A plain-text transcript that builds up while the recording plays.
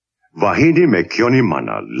Vahidi mekyoni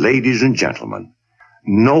mana, ladies and gentlemen.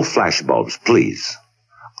 No flashbulbs, please.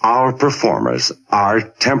 Our performers are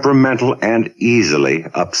temperamental and easily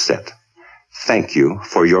upset. Thank you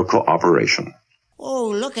for your cooperation. Oh,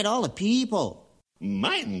 look at all the people.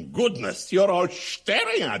 My goodness, you're all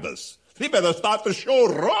staring at us. We better start the show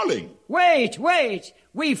rolling. Wait.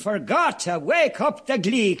 We forgot to wake up the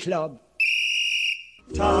Glee Club.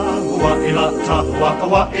 Tahua'ila,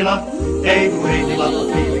 tahua'ila,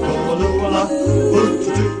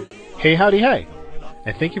 Hey, howdy, hey,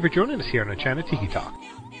 and thank you for joining us here on China Tiki Talk.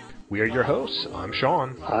 We are your hosts. I'm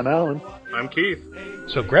Sean. I'm Alan. I'm Keith.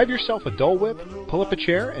 So grab yourself a Dole Whip, pull up a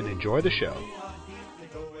chair, and enjoy the show.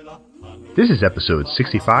 This is episode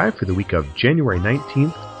 65 for the week of January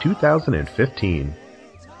 19th, 2015.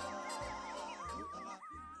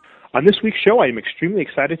 On this week's show, I am extremely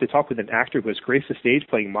excited to talk with an actor who has graced the stage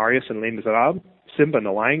playing Marius in Les Miserables, Simba in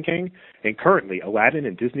The Lion King, and currently Aladdin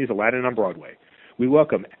in Disney's Aladdin on Broadway. We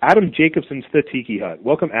welcome Adam Jacobson to the Tiki Hut.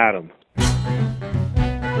 Welcome, Adam.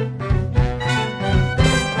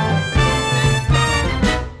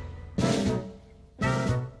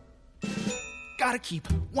 Gotta keep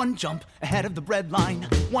one jump ahead of the bread line,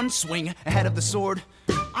 one swing ahead of the sword.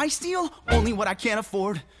 I steal only what I can't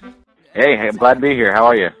afford. Hey, I'm glad to be here. How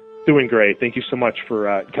are you? Doing great. Thank you so much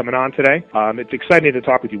for coming on today. It's exciting to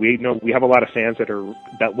talk with you. We know we have a lot of fans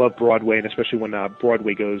that love Broadway, and especially when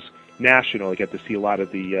Broadway goes national, I get to see a lot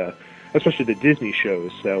of the, especially the Disney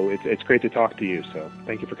shows. So it's great to talk to you. So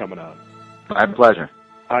thank you for coming on. My pleasure.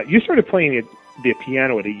 You started playing the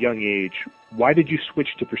piano at a young age. Why did you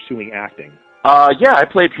switch to pursuing acting? Yeah, I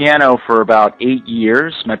played piano for about 8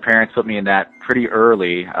 years. My parents put me in that pretty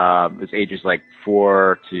early. It was ages like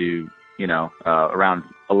 4 to, around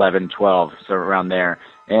 11, 12, so around there.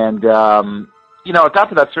 And, it got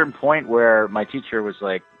to that certain point where my teacher was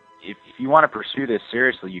like, if you want to pursue this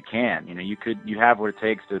seriously, you can. You have what it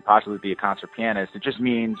takes to possibly be a concert pianist. It just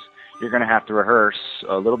means you're going to have to rehearse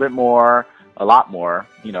a little bit more, a lot more,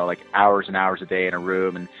 like hours and hours a day in a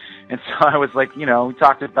room. And so I was like, we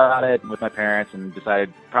talked about it with my parents and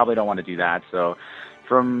decided probably don't want to do that. So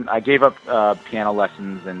I gave up piano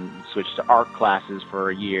lessons and switched to art classes for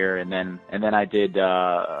a year, and then I did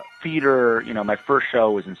theater. My first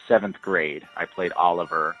show was in 7th grade. I played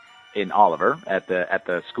Oliver at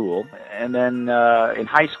the school, and then in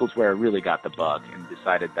high school is where I really got the bug and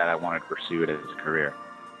decided that I wanted to pursue it as a career.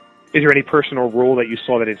 Is there any personal role that you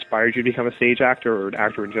saw that inspired you to become a stage actor or an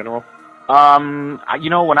actor in general? When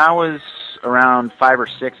I was around 5 or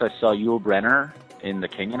 6, I saw Yul Brynner in The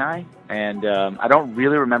King and I, and I don't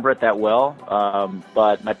really remember it that well,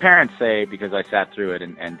 but my parents say, because I sat through it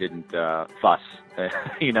and didn't fuss, that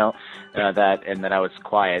I was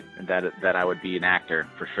quiet, that I would be an actor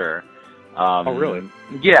for sure. Oh, really?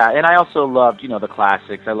 Yeah, and I also loved, the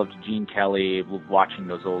classics. I loved Gene Kelly, watching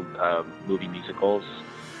those old movie musicals,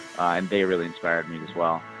 and they really inspired me as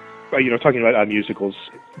well. Talking about musicals,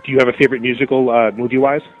 do you have a favorite musical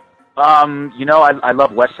movie-wise? I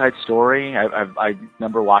love West Side Story. I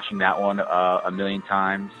remember watching that one a million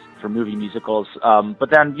times for movie musicals. But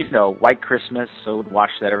then, White Christmas, so I would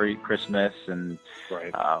watch that every Christmas. And,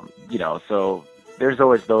 right. So there's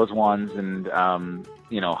always those ones. And,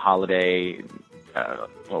 Holiday,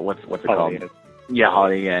 what's it Holiday called? Yeah,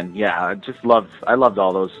 Holiday Inn. Yeah, I loved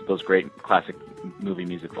all those great classic movie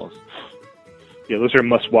musicals. Yeah, those are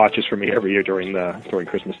must-watches for me every year during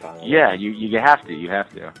Christmas time. Yeah, you have to. You have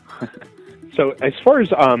to. So as far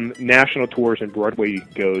as national tours and Broadway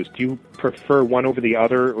goes, do you prefer one over the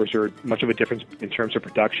other, or is there much of a difference in terms of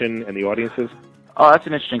production and the audiences? Oh, that's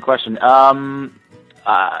an interesting question.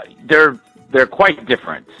 They're quite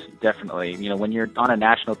different, definitely. When you're on a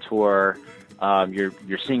national tour,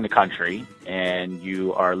 you're seeing the country, and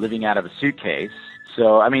you are living out of a suitcase.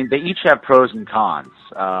 So, they each have pros and cons.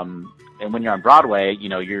 And when you're on Broadway,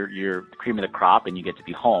 you're the cream of the crop and you get to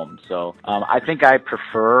be home. So I think I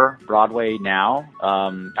prefer Broadway now.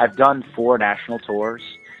 I've done 4 national tours,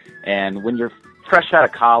 and when you're fresh out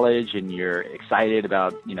of college and you're excited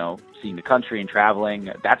about, seeing the country and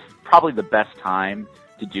traveling, that's probably the best time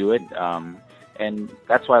to do it. And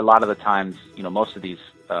that's why a lot of the times, most of these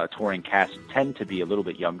touring casts tend to be a little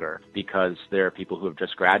bit younger, because there are people who have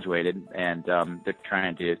just graduated and they're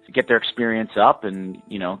trying to get their experience up and,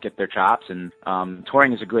 get their chops. And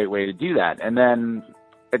touring is a great way to do that. And then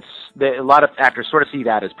a lot of actors sort of see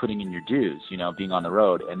that as putting in your dues, being on the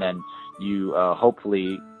road. And then you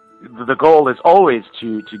hopefully, the goal is always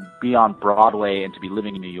to be on Broadway and to be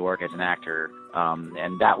living in New York as an actor.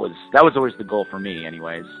 And that was always the goal for me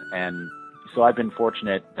anyways. And so I've been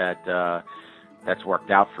fortunate that that's worked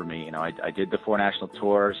out for me. I did the 4 national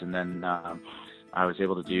tours, and then I was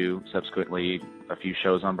able to do subsequently a few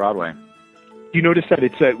shows on Broadway. Do you notice that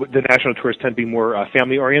it's the national tours tend to be more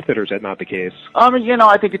family-oriented, or is that not the case?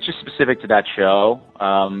 I think it's just specific to that show.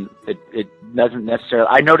 It doesn't necessarily...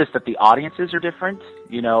 I noticed that the audiences are different.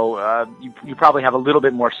 You probably have a little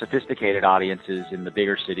bit more sophisticated audiences in the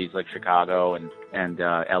bigger cities like Chicago and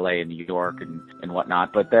LA and New York and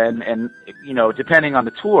whatnot. But then, depending on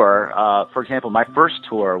the tour, for example, my first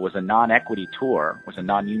tour was a non-equity tour, was a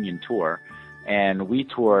non-union tour. And we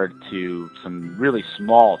toured to some really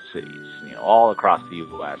small cities, all across the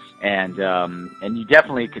U.S. And you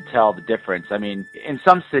definitely could tell the difference. I mean, in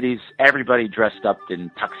some cities, everybody dressed up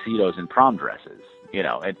in tuxedos and prom dresses,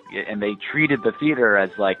 and they treated the theater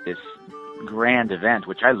as like this grand event,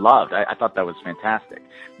 which I loved. I thought that was fantastic.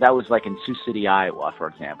 That was like in Sioux City, Iowa, for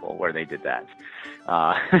example, where they did that.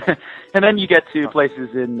 And then you get to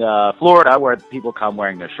places in Florida where people come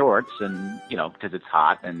wearing their shorts and, because it's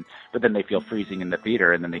hot, but then they feel freezing in the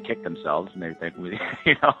theater and then they kick themselves and they think,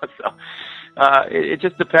 so it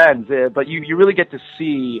just depends. But you really get to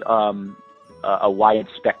see a wide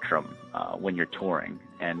spectrum when you're touring,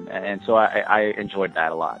 and so I enjoyed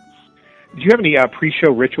that a lot. Do you have any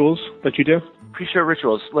pre-show rituals that you do? Pre-show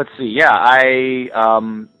rituals. Let's see. Yeah,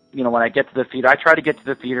 when I get to the theater, I try to get to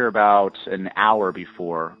the theater about an hour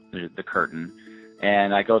before the curtain,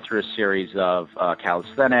 and I go through a series of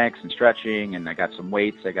calisthenics and stretching, and I got some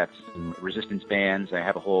weights, I got some resistance bands, I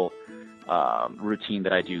have a whole routine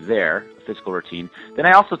that I do there, a physical routine. Then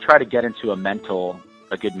I also try to get into a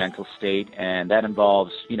good mental state, and that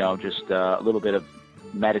involves, just a little bit of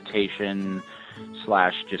meditation /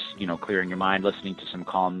 just, clearing your mind, listening to some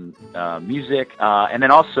calm music, and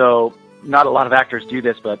then also, not a lot of actors do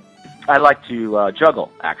this, but I like to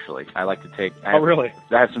juggle, actually. I like to take... Really?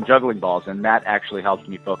 I have some juggling balls, and that actually helps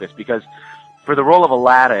me focus, because for the role of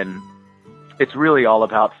Aladdin, it's really all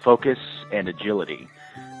about focus and agility,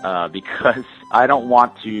 because I don't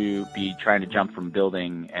want to be trying to jump from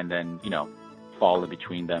building and then, fall in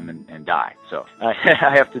between them and die. So I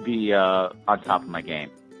have to be on top of my game.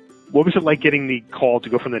 What was it like getting the call to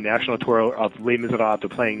go from the national tour of Les Miserables to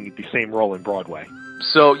playing the same role in Broadway?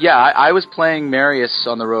 So, yeah, I was playing Marius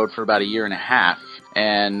on the road for about a year and a half,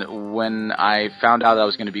 and when I found out I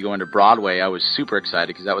was going to be going to Broadway, I was super excited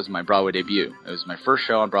because that was my Broadway debut. It was my first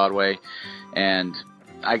show on Broadway, and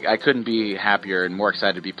I couldn't be happier and more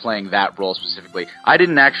excited to be playing that role specifically. I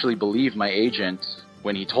didn't actually believe my agent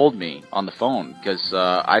when he told me on the phone, because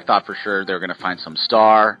I thought for sure they were going to find some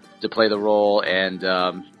star to play the role, and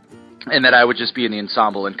that I would just be in the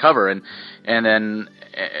ensemble and cover, and then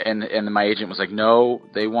my agent was like, no,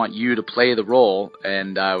 they want you to play the role,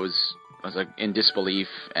 and I was like in disbelief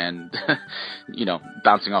and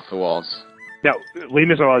bouncing off the walls. Now, Les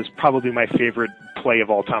Miserables is probably my favorite play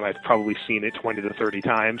of all time. I've probably seen it 20 to 30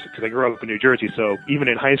 times because I grew up in New Jersey, so even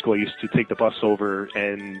in high school I used to take the bus over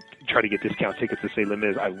and try to get discount tickets to see Les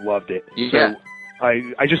Mis. I loved it. Yeah.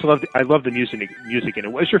 So I love the music in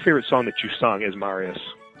it. What's your favorite song that you sung as Marius?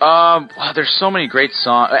 Wow, there's so many great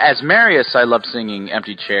songs. As Marius, I loved singing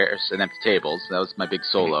Empty Chairs and Empty Tables. That was my big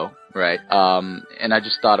solo, right? And I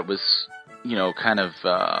just thought it was, kind of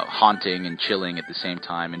haunting and chilling at the same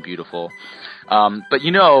time and beautiful. But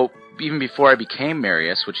even before I became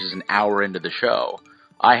Marius, which is an hour into the show,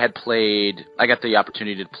 I got the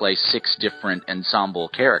opportunity to play 6 different ensemble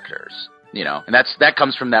characters. And that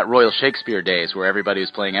comes from that Royal Shakespeare days where everybody was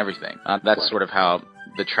playing everything. That's sort of how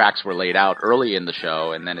the tracks were laid out early in the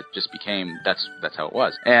show, and then it just became, that's how it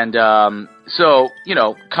was. And so,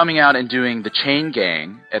 coming out and doing the Chain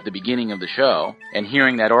Gang at the beginning of the show, and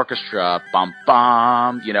hearing that orchestra, bum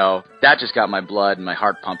bum, that just got my blood and my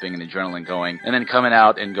heart pumping and adrenaline going. And then coming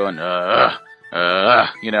out and going, and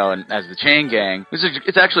as the Chain Gang,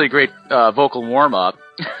 it's actually a great vocal warm-up,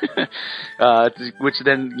 which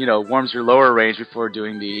then, warms your lower range before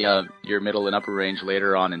doing your middle and upper range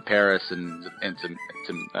later on in Paris and some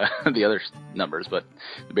the other numbers, but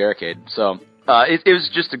the Barricade. So it was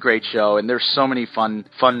just a great show, and there's so many fun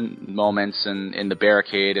moments in the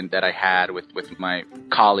Barricade and that I had with my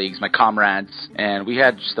colleagues, my comrades, and we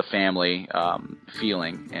had just a family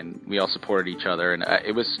feeling, and we all supported each other. And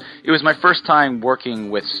it was my first time working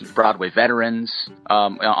with Broadway veterans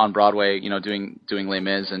on Broadway, doing Les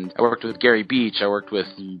Mis, and I worked with Gary Beach, I worked with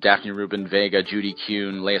Daphne Rubin Vega, Judy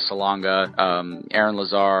Kuhn, Lea Salonga, Aaron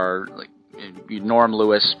Lazar, Norm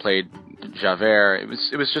Lewis played Javert.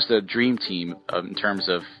 It was just a dream team in terms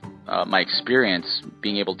of my experience,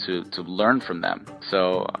 being able to learn from them.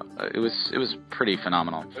 So it was pretty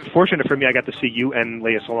phenomenal. Fortunate for me, I got to see you and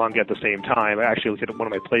Lea Salonga at the same time. I actually looked at one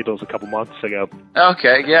of my playbills a couple months ago.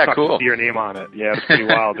 Okay, yeah, cool. To see your name on it. Yeah, it was pretty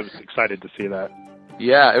wild. I was excited to see that.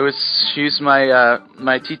 Yeah, she's my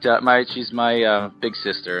my tita, she's my big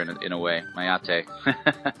sister in a way, my ate,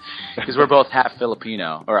 because we're both half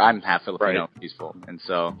Filipino, or I'm half Filipino, she's full, and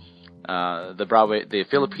so the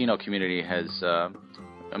Filipino community has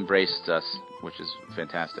embraced us, which is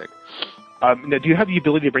fantastic. Now, do you have the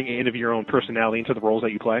ability to bring any of your own personality into the roles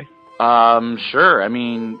that you play? Sure. I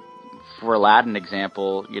mean, for Aladdin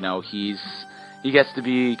example, he gets to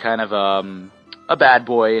be kind of a bad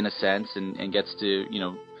boy in a sense, and gets to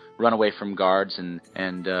run away from guards, and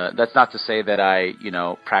that's not to say that I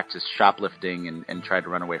practice shoplifting and try to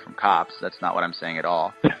run away from cops. That's not what I'm saying at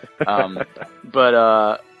all.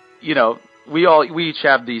 But we each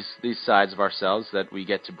have these sides of ourselves that we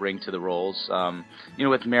get to bring to the roles.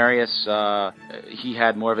 With Marius, he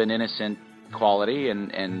had more of an innocent quality,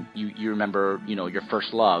 and you remember your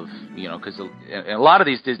first love, because in a lot of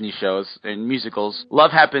these Disney shows and musicals,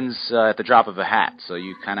 love happens at the drop of a hat, so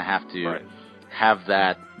you kind of have to have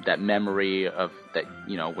that memory of that,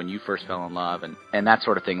 when you first fell in love, and that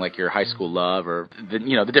sort of thing, like your high school love, or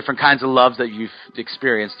the different kinds of loves that you've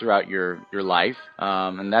experienced throughout your life,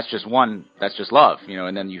 and that's just love,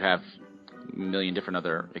 and then you have a million different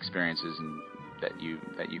other experiences and that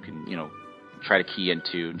you can try to key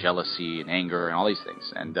into jealousy and anger and all these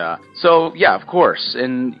things. And so, yeah, of course.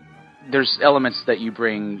 And there's elements that you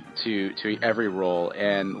bring to every role.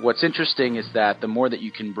 And what's interesting is that the more that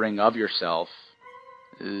you can bring of yourself,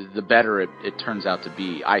 the better it turns out to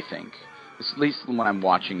be, I think. At least when I'm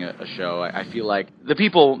watching a show, I feel like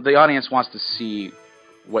the audience wants to see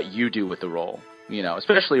what you do with the role.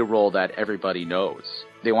 Especially a role that everybody knows.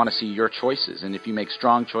 They want to see your choices. And if you make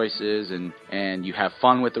strong choices and you have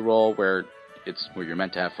fun with the role where you're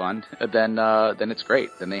meant to have fun, then it's great.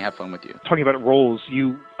 Then they have fun with you. Talking about roles,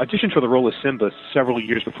 you auditioned for the role of Simba several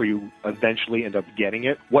years before you eventually end up getting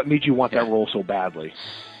it. What made you want that role so badly?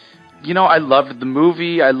 I loved the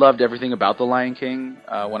movie. I loved everything about The Lion King.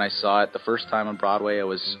 When I saw it the first time on Broadway, I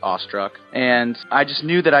was awestruck. And I just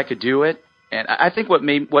knew that I could do it. And I think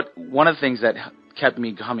one of the things that kept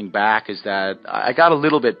me coming back is that I got a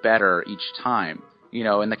little bit better each time.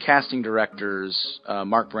 And the casting directors,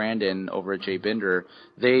 Mark Brandon over at Jay Binder,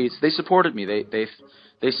 they supported me.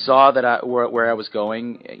 They saw that where I was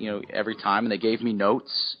going, every time, and they gave me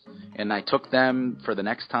notes, and I took them for the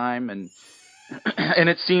next time, and and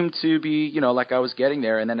it seemed to be, like I was getting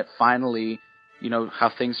there, and then it finally, how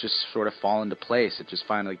things just sort of fall into place. It just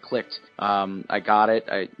finally clicked. I got it.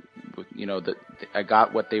 I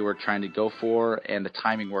got what they were trying to go for, and the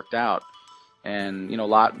timing worked out. And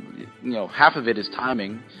half of it is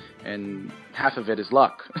timing, and half of it is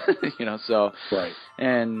luck. So right.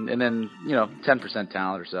 And then 10%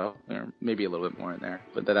 talent or so, or maybe a little bit more in there,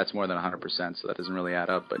 but that's more than 100%, so that doesn't really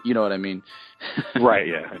add up. But you know what I mean? Right.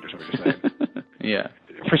 Yeah, I understand what you're saying. Yeah.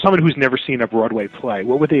 For someone who's never seen a Broadway play,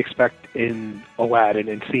 what would they expect in Aladdin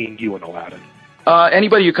and seeing you in Aladdin?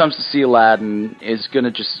 Anybody who comes to see Aladdin is going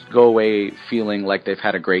to just go away feeling like they've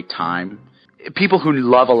had a great time. People who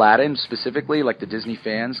love Aladdin specifically, like the Disney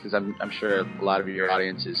fans, because I'm sure a lot of your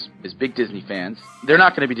audience is big Disney fans, they're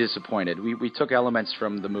not going to be disappointed. We took elements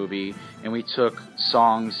from the movie, and we took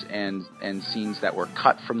songs and scenes that were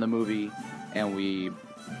cut from the movie, and we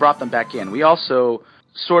brought them back in. We also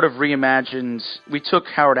sort of reimagined, we took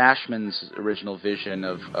Howard Ashman's original vision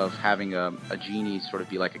of having a genie sort of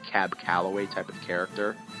be like a Cab Calloway type of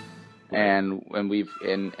character, and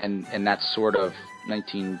that sort of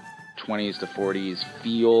 1920s to 40s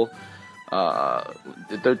feel,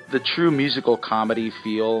 the true musical comedy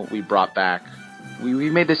feel we brought back. We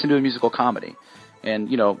made this into a musical comedy, and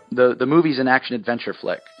the movie's an action adventure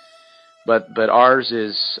flick, but ours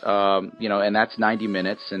is and that's 90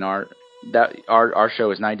 minutes, and our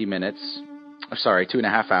show is 90 minutes. Sorry,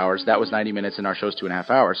 2.5 hours. That was 90 minutes, and our show's 2.5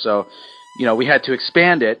 hours. So, we had to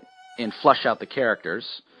expand it and flush out the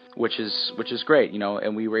characters, which is great,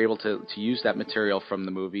 and we were able to use that material from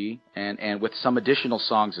the movie and with some additional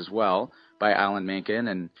songs as well by Alan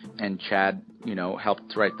Menken and Chad,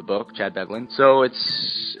 helped write the book, Chad Beglin. So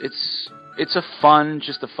it's a fun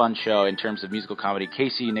show in terms of musical comedy.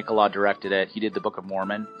 Casey Nicola directed it. He did the Book of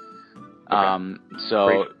Mormon.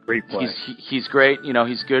 So great play. He's great.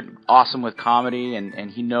 He's good, awesome with comedy,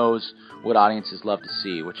 and he knows what audiences love to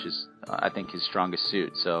see, which is, I think, his strongest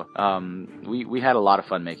suit. So we had a lot of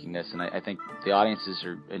fun making this, and I think the audiences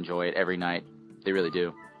enjoy it every night. They really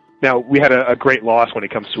do. Now, we had a great loss when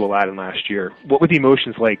it comes to Aladdin last year. What were the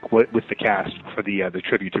emotions like with the cast for the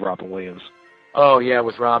tribute to Robin Williams? Oh yeah,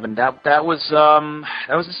 with Robin, that was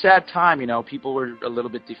a sad time. People were a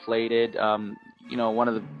little bit deflated. One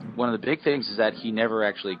of the big things is that he never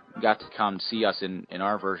actually got to come see us in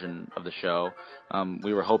our version of the show.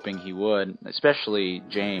 We were hoping he would, especially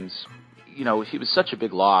James. You know, he was such a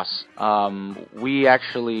big loss. We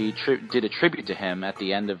actually did a tribute to him at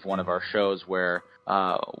the end of one of our shows where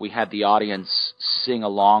we had the audience sing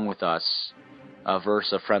along with us a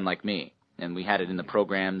verse of Friend Like Me. And we had it in the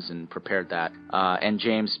programs and prepared that. And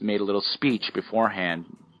James made a little speech beforehand.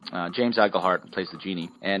 James Aglehart plays the genie.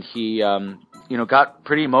 And he, got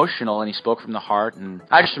pretty emotional and he spoke from the heart. And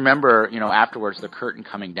I just remember, afterwards the curtain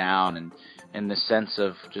coming down and the sense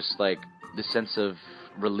of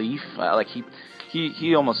relief.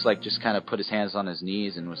 He almost just kind of put his hands on his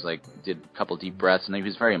knees and was did a couple deep breaths, and he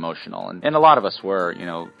was very emotional. And a lot of us were,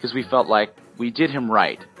 because we felt like we did him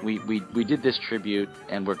right. We did this tribute,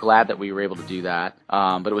 and we're glad that we were able to do that.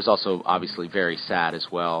 But it was also obviously very sad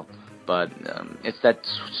as well. But it's that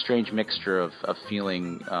strange mixture of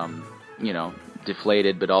feeling,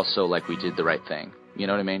 deflated, but also like we did the right thing. You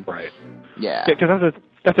know what I mean? Right. Yeah. Because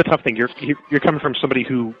that's a tough thing. You're coming from somebody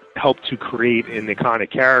who helped to create an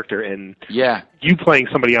iconic character, and you playing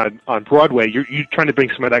somebody on Broadway, you're trying to bring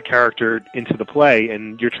some of that character into the play,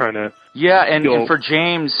 and you're trying to and for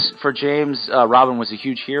James, Robin was a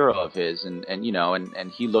huge hero of his, and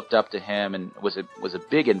he looked up to him and was a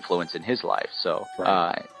big influence in his life. So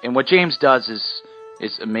and what James does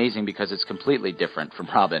is amazing because it's completely different from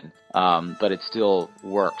Robin, but it still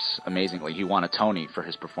works amazingly. He won a Tony for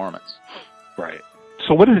his performance. Right.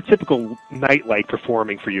 So what is a typical night like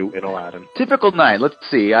performing for you in Aladdin? Typical night, let's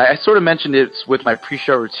see. I sort of mentioned it with my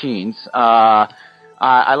pre-show routines.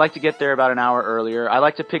 I like to get there about an hour earlier. I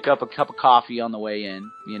like to pick up a cup of coffee on the way in.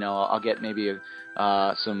 I'll get maybe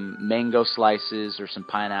some mango slices or some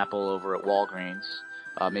pineapple over at Walgreens,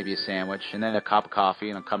 maybe a sandwich, and then a cup of coffee,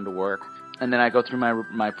 and I'll come to work. And then I go through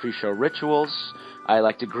my pre-show rituals. I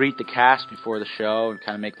like to greet the cast before the show and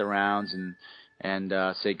kind of make the rounds and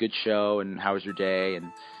say good show and how was your day,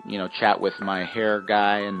 and chat with my hair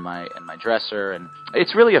guy and my dresser, and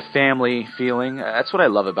it's really a family feeling. That's what I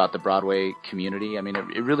love about the Broadway community. I mean,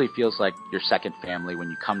 it really feels like your second family when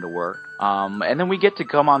you come to work. And then we get to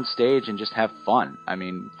come on stage and just have fun. I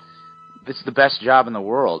mean, it's the best job in the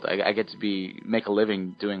world. I get to make a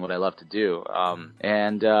living doing what I love to do.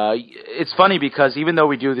 And it's funny because even though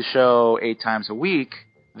we do the show 8 times a week,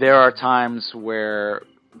 there are times where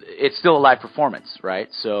it's still a live performance, right?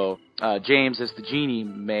 So James, as the genie,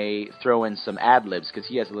 may throw in some ad-libs because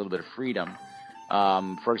he has a little bit of freedom.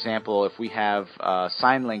 For example, if we have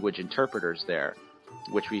sign language interpreters there,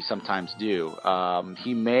 which we sometimes do,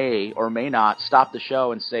 he may or may not stop the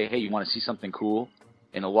show and say, hey, you want to see something cool?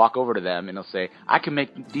 And he'll walk over to them and he'll say, I can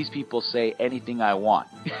make these people say anything I want.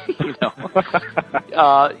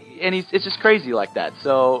 And it's just crazy like that.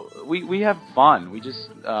 So we have fun. We just...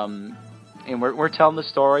 and we're telling the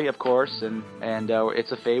story, of course, and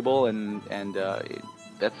it's a fable, and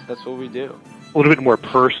that's what we do. A little bit more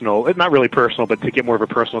personal, not really personal, but to get more of a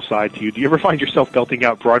personal side to you. Do you ever find yourself belting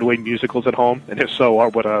out Broadway musicals at home? And if so,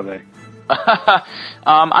 what are they?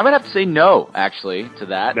 I'm gonna have to say no, actually, to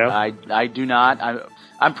that. No? I do not.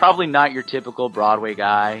 I'm probably not your typical Broadway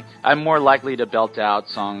guy. I'm more likely to belt out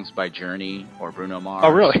songs by Journey or Bruno Mars.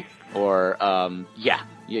 Oh, really? Or yeah.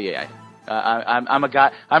 I'm a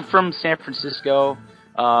guy. I'm from San Francisco.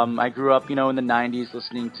 I grew up, in the '90s,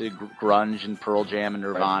 listening to grunge and Pearl Jam and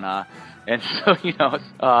Nirvana, and so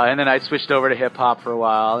and then I switched over to hip hop for a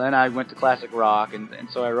while. Then I went to classic rock, and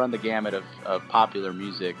so I run the gamut of popular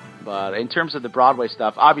music. But in terms of the Broadway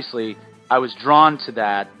stuff, obviously, I was drawn to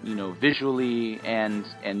that, visually and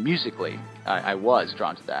musically. I was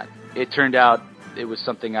drawn to that. It turned out it was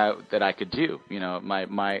something that I could do.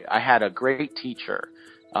 I had a great teacher.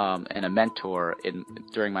 And a mentor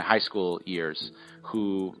during my high school years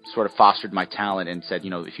who sort of fostered my talent and said,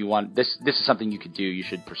 if you want this is something you could do, you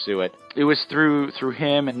should pursue it. It was through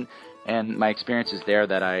him and my experiences there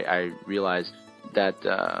that I realized that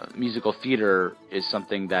musical theater is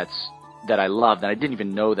something that I loved, and I didn't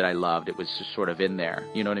even know that I loved. It was just sort of in there,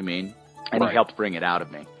 you know what I mean? And He helped bring it out of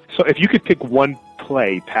me. So if you could pick one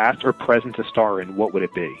play, past or present, to star in, what would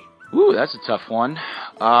it be? Ooh, that's a tough one.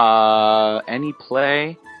 Any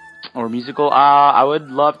play or musical? I'd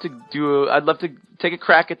love to take a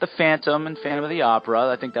crack at the Phantom and Phantom of the Opera.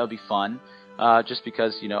 I think that would be fun. Just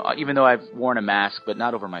because, even though I've worn a mask, but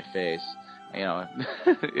not over my face,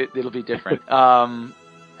 it'll be different.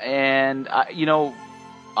 And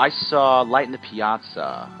I saw Light in the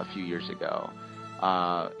Piazza a few years ago,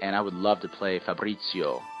 and I would love to play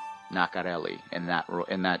Fabrizio Nacarelli in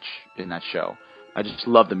that show. I just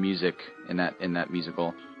love the music in that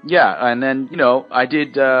musical. Yeah, and then, I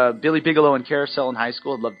did Billy Bigelow and Carousel in high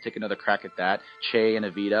school. I'd love to take another crack at that. Che and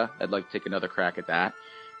Evita, I'd like to take another crack at that.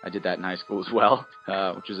 I did that in high school as well,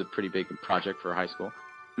 which is a pretty big project for high school.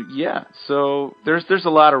 Yeah, so there's a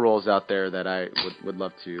lot of roles out there that I would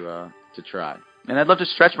love to try. And I'd love to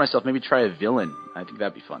stretch myself, maybe try a villain. I think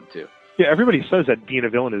that'd be fun, too. Yeah, everybody says that being a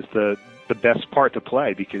villain is the best part to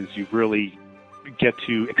play because you really get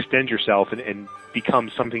to extend yourself and become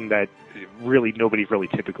something that really nobody really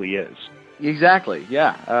typically is. Exactly,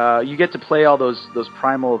 yeah. You get to play all those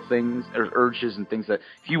primal things, or urges and things that,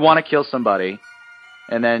 if you want to kill somebody,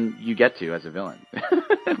 and then you get to as a villain. But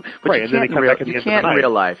right, and then they come back at the end of the night. You can't in real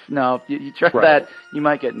life. No, you try that, you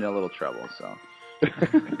might get into a little trouble, so.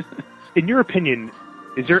 In your opinion,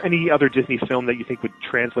 is there any other Disney film that you think would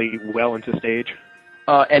translate well into stage?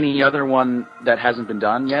 Any other one that hasn't been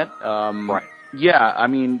done yet? Right. Yeah, I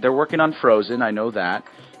mean, they're working on Frozen, I know that.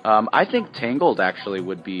 I think Tangled actually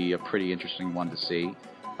would be a pretty interesting one to see.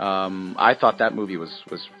 I thought that movie was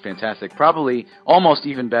fantastic. Probably almost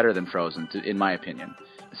even better than Frozen, in my opinion.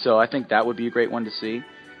 So I think that would be a great one to see.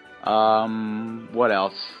 What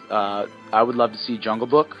else? I would love to see Jungle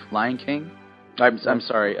Book, Lion King. I'm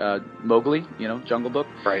sorry, Mowgli, Jungle Book.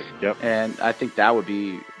 Right, yep. And I think that would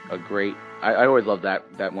be a great... I always loved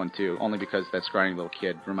that one, too, only because that scrawny little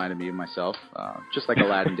kid reminded me of myself, just like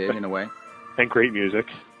Aladdin did, in a way. And great music.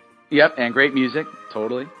 Yep, and great music,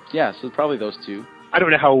 totally. Yeah, so probably those two. I don't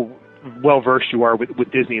know how well-versed you are with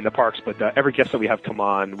Disney in the parks, but every guest that we have come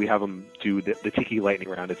on, we have them do the Tiki Lightning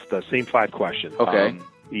Round. It's the same 5 questions. Okay.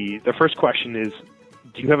 The first question is,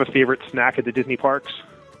 do you have a favorite snack at the Disney parks?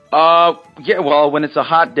 Yeah, well, when it's a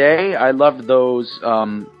hot day, I loved those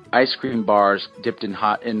ice cream bars dipped in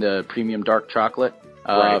the premium dark chocolate,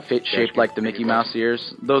 right. Shaped like the Mickey Mouse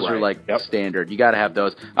ears. Those right. are like yep. standard. You got to have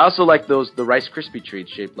those. I also like the Rice Krispie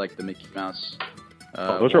treats shaped like the Mickey Mouse.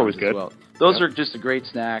 Those are always good. Well. Those yep. are just a great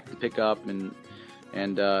snack to pick up, and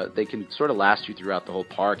they can sort of last you throughout the whole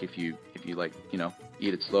park if you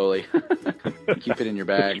eat it slowly. Keep it in your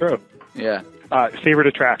bag. That's true. Yeah. Favorite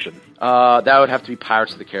attraction? That would have to be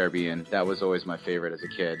Pirates of the Caribbean. That was always my favorite as a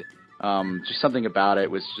kid. Just something about it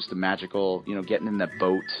was just a magical, getting in that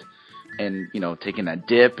boat and, taking that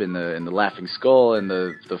dip in the Laughing Skull and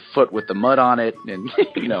the foot with the mud on it and,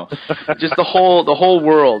 just the whole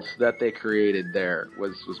world that they created there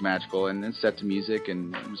was magical and then set to music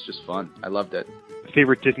and it was just fun. I loved it.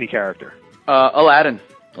 Favorite Disney character? Aladdin.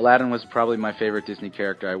 Aladdin was probably my favorite Disney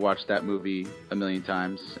character. I watched that movie a million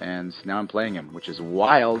times, and now I'm playing him, which is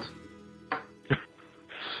wild.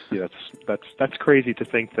 Yeah, that's crazy to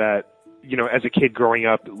think that, as a kid growing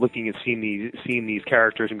up, looking and seeing these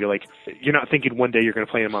characters and be like, you're not thinking one day you're going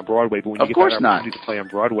to play them on Broadway, but when you get that opportunity to play on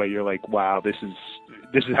Broadway, you're like, wow, this is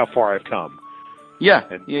how far I've come. Yeah,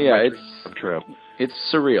 and it's true. It's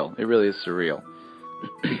surreal. It really is surreal.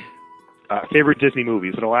 Favorite Disney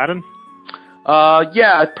movies? Is it Aladdin?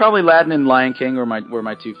 Yeah, probably Aladdin and Lion King were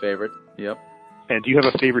my two favorite. Yep. And do you have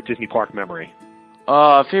a favorite Disney park memory?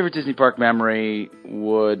 Favorite Disney park memory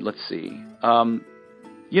would, let's see. I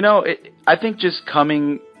think just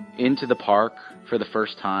coming into the park for the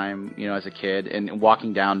first time, as a kid, and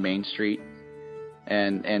walking down Main Street,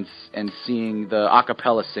 and seeing the a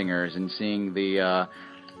cappella singers, and seeing the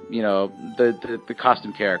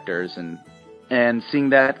costume characters, and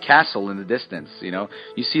seeing that castle in the distance.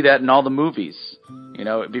 You see that in all the movies.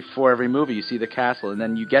 Before every movie, you see the castle, and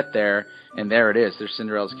then you get there, and there it is. There's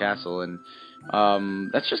Cinderella's castle, and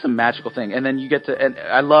that's just a magical thing. And then you get to, and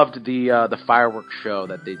I loved the fireworks show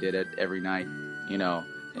that they did every night.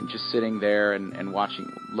 And just sitting there and watching,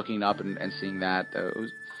 looking up and seeing that.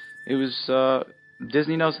 It was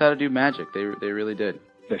Disney knows how to do magic. They really did.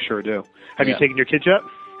 They sure do. Have you taken your kids yet?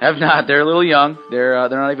 Have not. They're a little young. They're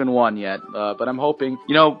not even one yet. But I'm hoping.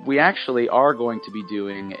 We actually are going to be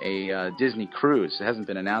doing a Disney cruise. It hasn't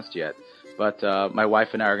been announced yet, but my wife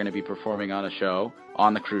and I are going to be performing on a show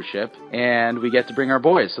on the cruise ship, and we get to bring our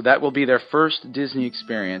boys. So that will be their first Disney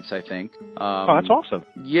experience, I think. Oh, that's awesome.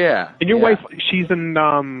 Yeah. And your wife, she's in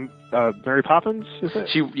Mary Poppins, is it?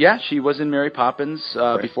 She was in Mary Poppins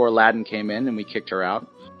before Aladdin came in, and we kicked her out.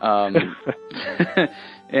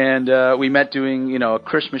 And we met doing, a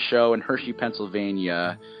Christmas show in Hershey,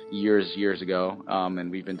 Pennsylvania years ago, and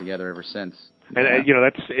we've been together ever since. And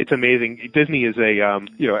it's amazing. Disney is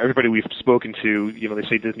everybody we've spoken to, they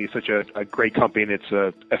say Disney is such a great company, and it's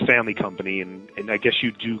a family company, and I guess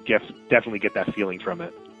you do definitely get that feeling from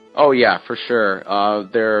it. Oh yeah, for sure.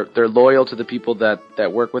 They're loyal to the people that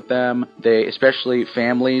work with them. They, especially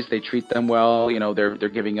families, they treat them well. They're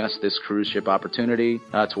giving us this cruise ship opportunity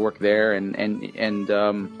to work there, and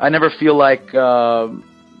I never feel like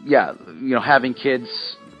having kids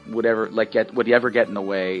would ever get in the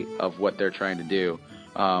way of what they're trying to do.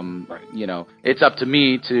 You know, it's up to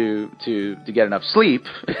me to get enough sleep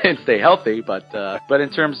and stay healthy. But in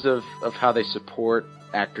terms of how they support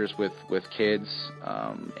actors with kids,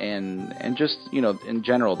 and just, you know, in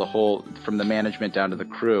general, the whole, from the management down to the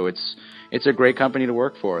crew, it's a great company to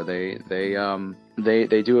work for. They do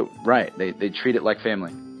it right. They treat it like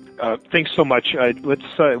family. Thanks so much. Why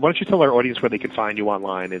don't you tell our audience where they can find you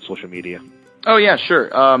online and social media? Oh yeah,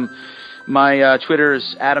 sure. My Twitter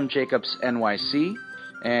is Adam Jacobs NYC,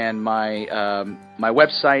 and my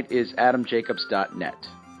website is adamjacobs.net.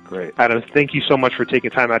 Great. Adam, thank you so much for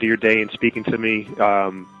taking time out of your day and speaking to me,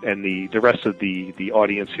 and the rest of the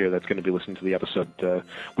audience here that's going to be listening to the episode.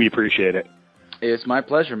 We appreciate it. It's my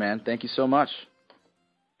pleasure, man. Thank you so much.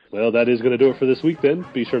 Well, that is going to do it for this week, then.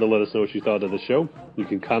 Be sure to let us know what you thought of the show. You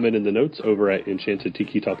can comment in the notes over at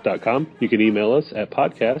enchantedtikitalk.com. You can email us at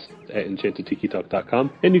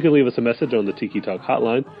podcast@enchantedtikitalk.com. And you can leave us a message on the Tiki Talk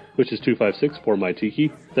hotline, which is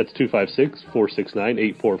 256-4MY-TIKI. That's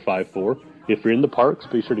 256-469-8454. If you're in the parks,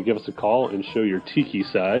 be sure to give us a call and show your Tiki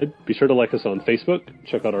side. Be sure to like us on Facebook,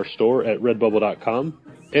 check out our store at redbubble.com,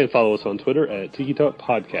 and follow us on Twitter at Tiki Talk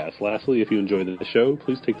Podcast. Lastly, if you enjoyed the show,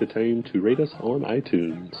 please take the time to rate us on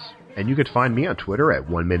iTunes. And you can find me on Twitter at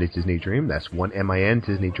 1 Minute Disney Dream. That's 1MIN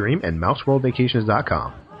Disney Dream, and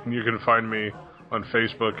MouseWorldVacations.com. You can find me on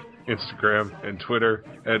Facebook, Instagram, and Twitter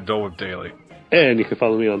at Dole Whip Daily. And you can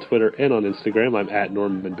follow me on Twitter and on Instagram. I'm at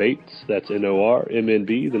Norman Bates. That's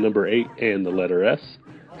NORMNB, the number 8, and the letter S.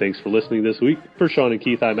 Thanks for listening this week. For Sean and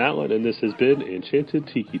Keith, I'm Alan, and this has been Enchanted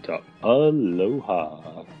Tiki Talk.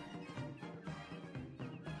 Aloha.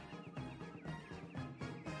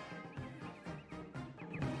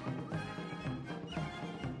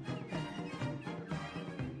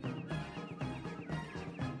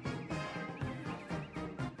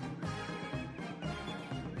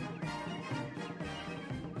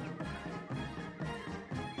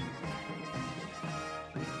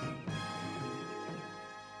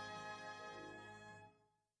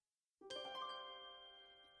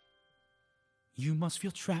 You must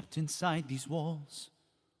feel trapped inside these walls.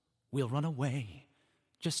 We'll run away,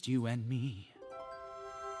 just you and me.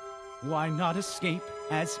 Why not escape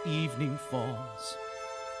as evening falls?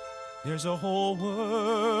 There's a whole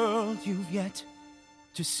world you've yet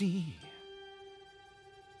to see.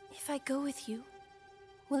 If I go with you,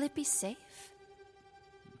 will it be safe?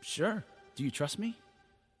 Sure. Do you trust me?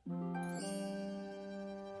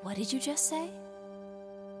 What did you just say?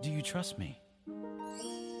 Do you trust me?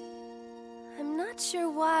 I'm not sure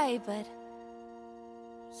why, but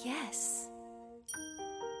yes.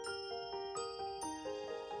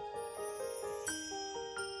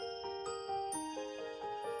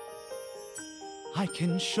 I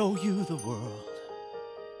can show you the world.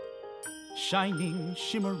 Shining,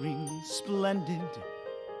 shimmering, splendid.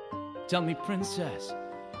 Tell me, princess,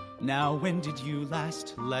 now when did you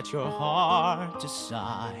last let your heart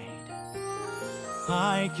decide?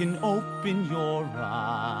 I can open your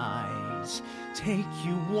eyes, take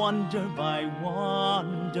you wonder by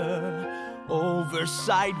wonder, over,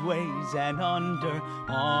 sideways, and under,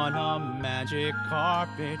 on a magic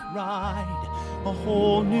carpet ride. A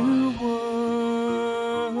whole new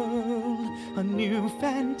world, a new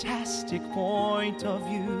fantastic point of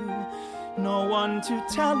view. No one to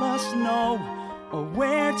tell us no, or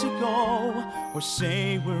where to go, or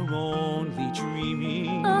say we're only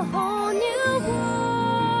dreaming. A whole new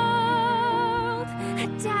world, a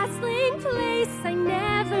dazzling place I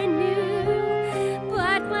never knew.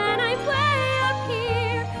 But when I'm way up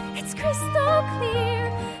here, it's crystal clear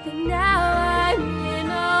that now I'm in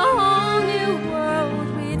a whole new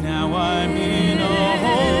world with you. Now I'm in a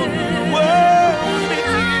whole new world with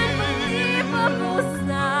unbelievable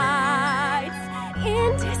sights,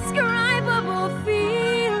 indescribable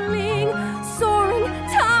feeling, soaring,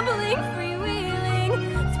 tumbling, freewheeling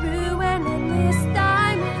through an endless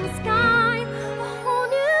diamond sky. A whole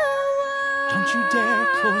new world. Don't you dare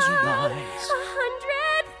close your eyes.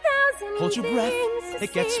 100,000 Hold your breath, things to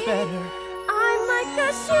it gets see. better. I'm like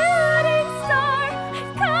a shooting star.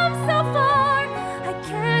 I've come so far. I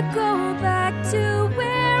can't go back to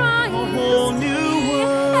where I A whole new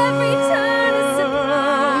world. Every turn is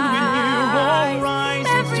surprise. When new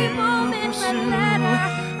horizons Every to moment pursue, better.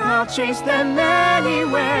 I'll chase them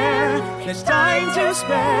anywhere. There's time to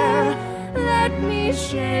spare. Let me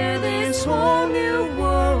share this whole new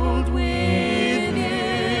world with you.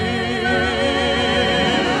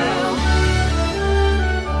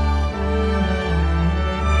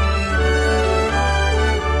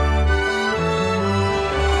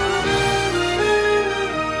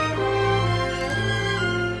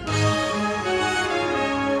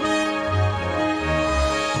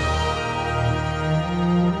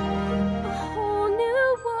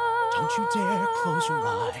 Don't you dare close your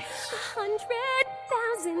eyes.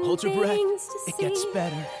 100,000 Hold your breath. things to It see. gets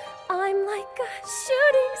better. I'm like a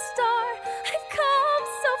shooting star. I've come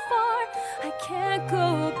so far. I can't go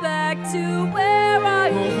back to where I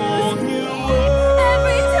used to be.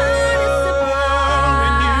 Every turn is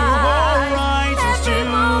surprise. Every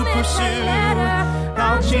moment's a letter.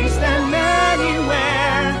 I'll chase them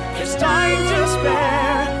anywhere. There's time to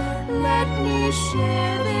spare. Let me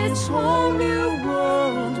share this whole new world.